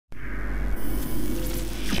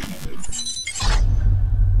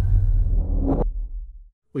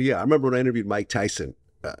Well, yeah, I remember when I interviewed Mike Tyson,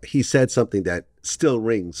 he said something that still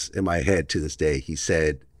rings in my head to this day. He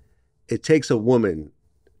said, "It takes a woman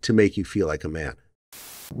to make you feel like a man."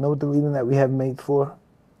 Know what the reason that we have mates for?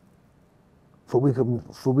 For we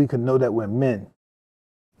can know that we're men.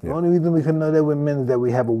 The Yeah. only reason we can know that we're men is that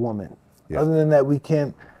we have a woman. Yeah. Other than that, we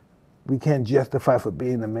can't justify for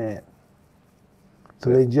being a man. So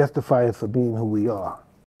Yeah. they justify us for being who we are.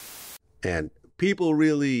 And people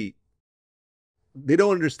really, they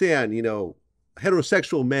don't understand,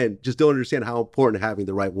 heterosexual men just don't understand how important having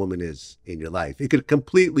the right woman is in your life. It could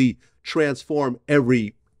completely transform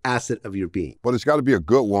every asset of your being. But it's got to be a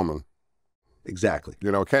good woman. Exactly.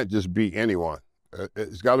 It can't just be anyone.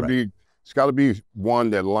 It's got to Right. be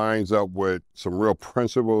one that lines up with some real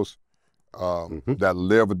principles, that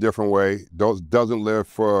live a different way. Doesn't live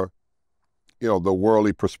for, the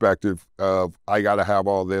worldly perspective of I got to have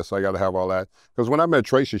all this, I got to have all that. Because when I met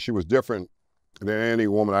Tracy, she was different than any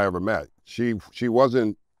woman I ever met. She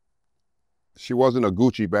wasn't a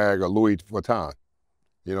Gucci bag or Louis Vuitton.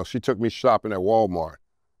 She took me shopping at Walmart.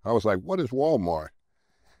 I was like, what is Walmart?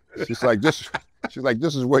 She's like, this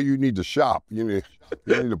is where you need to shop. You need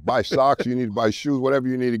to buy socks, you need to buy shoes, whatever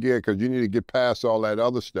you need to get, because you need to get past all that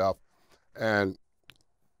other stuff. And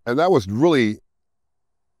that was really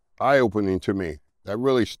eye-opening to me. That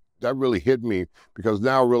really hit me, because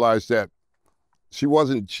now I realize that she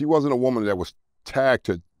wasn't a woman that was tagged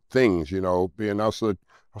to things, being also. I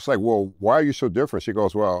was like, well, why are you so different? She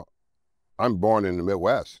goes, well, I'm born in the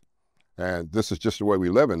Midwest, and this is just the way we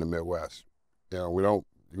live in the Midwest. We don't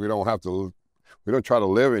try to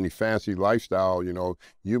live any fancy lifestyle.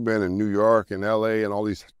 You've been in New York and L.A. and all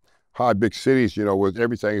these high big cities, where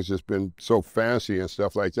everything has just been so fancy and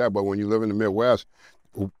stuff like that. But when you live in the Midwest,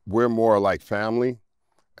 we're more like family,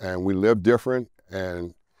 and we live different.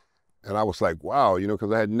 And I was like, wow,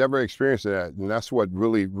 because I had never experienced that. And that's what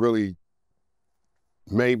really, really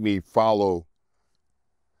made me follow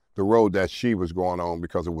the road that she was going on,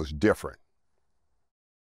 because it was different.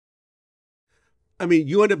 I mean,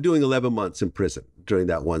 you end up doing 11 months in prison during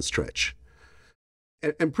that one stretch.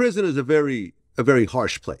 And prison is a very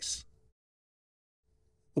harsh place.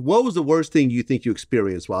 What was the worst thing you think you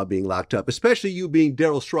experienced while being locked up, especially you being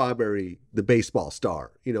Darryl Strawberry, the baseball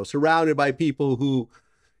star, surrounded by people who,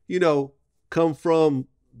 come from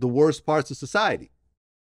the worst parts of society?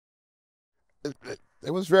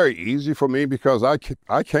 It was very easy for me, because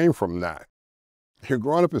I came from that. You're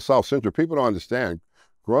growing up in South Central, people don't understand.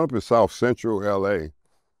 Growing up in South Central L.A.,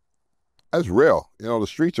 that's real. The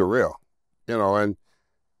streets are real. And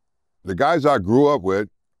the guys I grew up with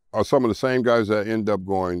are some of the same guys that end up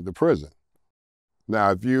going to prison.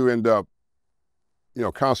 Now, if you end up,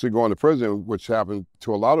 constantly going to prison, which happened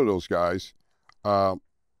to a lot of those guys,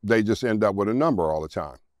 they just end up with a number all the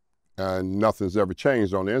time, and nothing's ever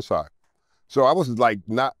changed on the inside. So I was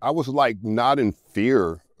not in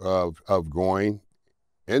fear of going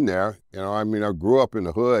in there. I grew up in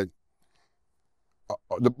the hood.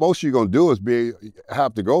 The most you're gonna do is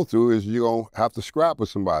have to go through is you're gonna have to scrap with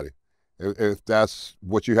somebody, if that's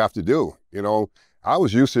what you have to do. I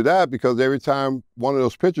was used to that, because every time one of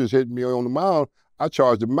those pitchers hit me on the mound, I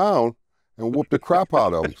charged the mound and whooped the crap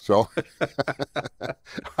out of them. So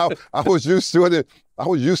I was used to it. I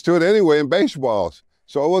was used to it anyway in baseballs.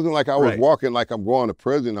 So it wasn't like I was walking like I'm going to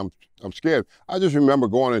prison. I'm scared. I just remember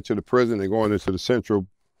going into the prison and going into the Central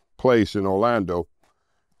place in Orlando.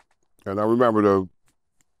 And I remember the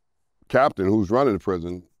captain who's running the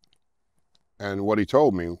prison, and what he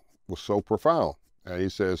told me was so profound. And he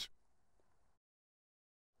says,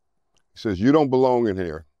 you don't belong in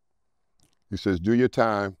here. He says, do your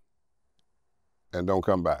time and don't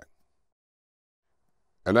come back.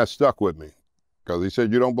 And that stuck with me, because he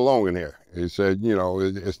said, you don't belong in here. He said,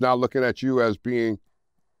 it's not looking at you as being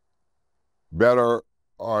better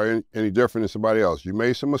or any different than somebody else. You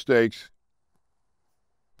made some mistakes,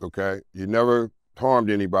 okay? You never harmed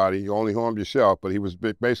anybody. You only harmed yourself. But he was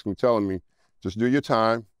basically telling me, just do your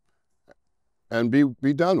time and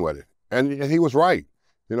be done with it. And he was right.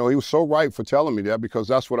 He was so right for telling me that, because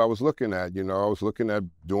that's what I was looking at. I was looking at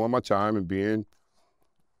doing my time and being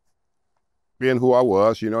who I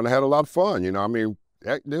was, and I had a lot of fun.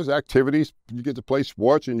 There's activities. You get to play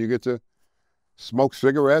sports, and you get to smoke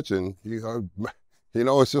cigarettes, and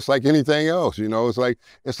it's just like anything else. It's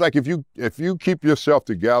like if you keep yourself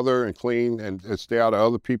together and clean and stay out of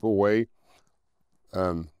other people's way,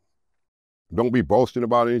 don't be boasting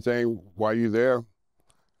about anything while you're there,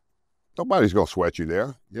 nobody's gonna sweat you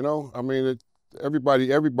there.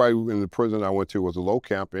 Everybody in the prison I went to was a low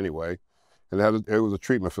camp anyway, and it was a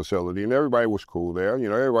treatment facility, and everybody was cool there.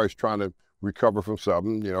 Everybody's trying to recover from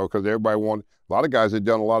something, you know, because everybody a lot of guys had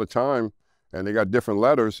done a lot of time and they got different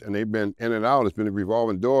letters and they've been in and out. It's been a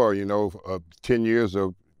revolving door, you know, of 10 years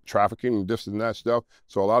of trafficking and this and that stuff.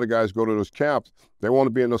 So a lot of guys go to those camps. They want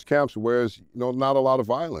to be in those camps where there's, you know, not a lot of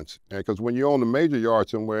violence. And because when you own a major yard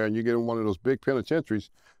somewhere and you get in one of those big penitentiaries,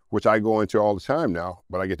 which I go into all the time now,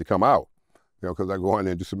 but I get to come out, you know, because I go in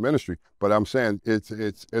there and do some ministry. But I'm saying it's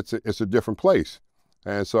a different place.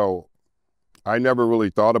 And so I never really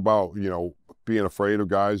thought about, you know, being afraid of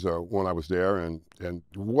guys when I was there, and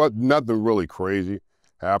nothing really crazy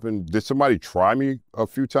happened. Did somebody try me a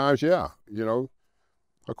few times? Yeah, you know,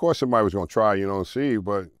 of course somebody was going to try, you know, and see,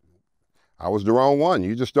 but I was the wrong one.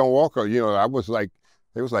 You just don't walk, you know,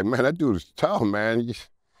 they was like, man, that dude is tough, man.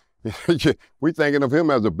 We thinking of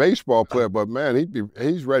him as a baseball player, but man,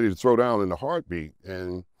 he's ready to throw down in a heartbeat.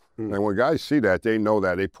 And when guys see that, they know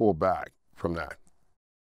that, they pull back from that.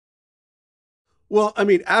 Well, I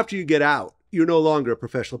mean, after you get out, you're no longer a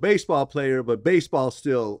professional baseball player, but baseball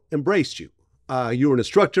still embraced you. You were an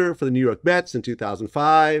instructor for the New York Mets in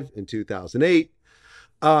 2005 and 2008.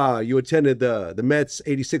 You attended the Mets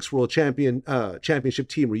 86 World Championship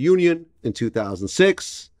Team reunion in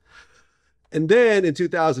 2006. And then in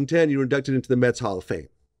 2010, you were inducted into the Mets Hall of Fame.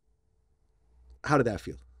 How did that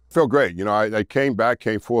feel? Felt great. You know, I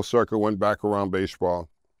came full circle, went back around baseball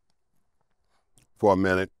for a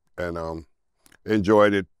minute and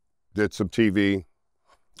enjoyed it, did some TV.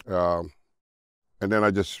 And then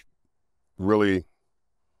I just really,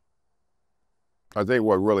 I think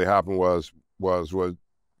what really happened was with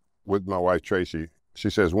my wife, Tracy. She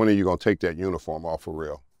says, when are you going to take that uniform off for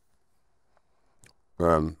real?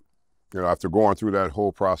 You know, after going through that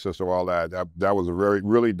whole process of all that was a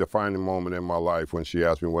really defining moment in my life when she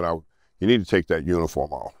asked me you need to take that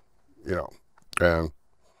uniform off, you know. And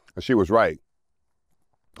she was right.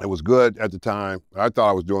 It was good at the time. I thought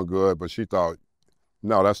I was doing good, but she thought,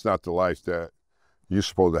 no, that's not the life that you're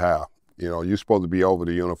supposed to have. You know, you're supposed to be over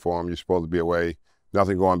the uniform. You're supposed to be away.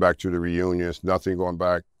 Nothing going back to the reunions, nothing going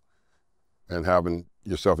back and having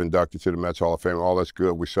yourself inducted to the Mets Hall of Fame. All that's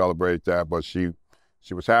good. We celebrate that, but she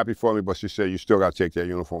was happy for me, but she said, you still got to take that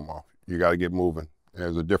uniform off. You got to get moving.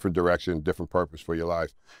 There's a different direction, different purpose for your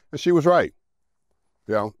life. And she was right,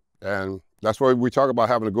 you know, and that's why we talk about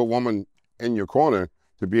having a good woman in your corner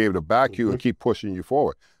to be able to back you and keep pushing you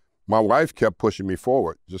forward. My wife kept pushing me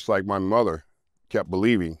forward, just like my mother kept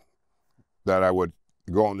believing that I would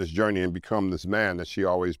go on this journey and become this man that she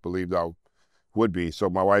always believed I would be. So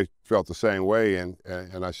my wife felt the same way, and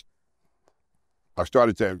I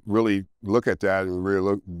started to really look at that and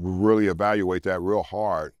really evaluate that real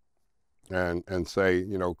hard and say,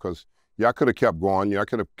 you know, because I could have kept going. I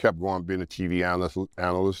could have kept going being a TV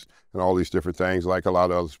analyst and all these different things like a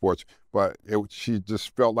lot of other sports, but she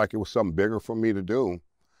just felt like it was something bigger for me to do,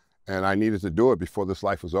 and I needed to do it before this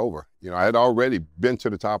life was over. You know, I had already been to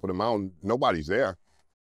the top of the mountain. Nobody's there.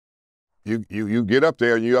 You get up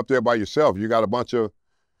there and you're up there by yourself. You got a bunch of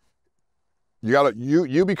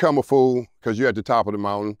you become a fool because you're at the top of the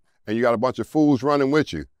mountain, and you got a bunch of fools running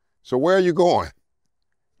with you. So where are you going?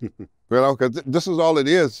 You know, because this is all it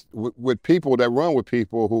is with people that run with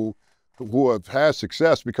people who have had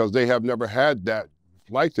success because they have never had that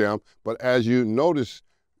like them. But as you notice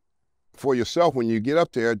for yourself when you get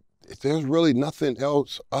up there, there's really nothing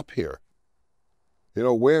else up here. You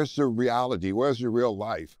know, where's the reality? Where's the real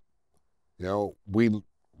life? You know, we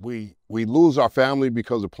lose our family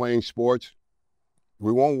because of playing sports.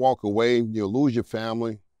 We won't walk away. You'll lose your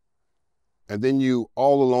family. And then you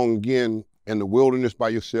all alone again in the wilderness by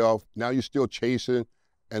yourself. Now you're still chasing,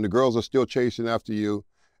 and the girls are still chasing after you.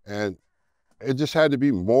 And it just had to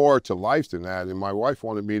be more to life than that. And my wife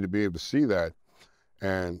wanted me to be able to see that.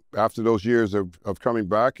 And after those years of coming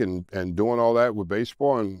back and doing all that with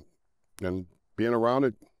baseball and being around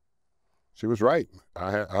it, she was right.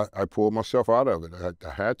 I pulled myself out of it. I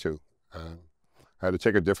had to. I had to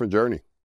take a different journey.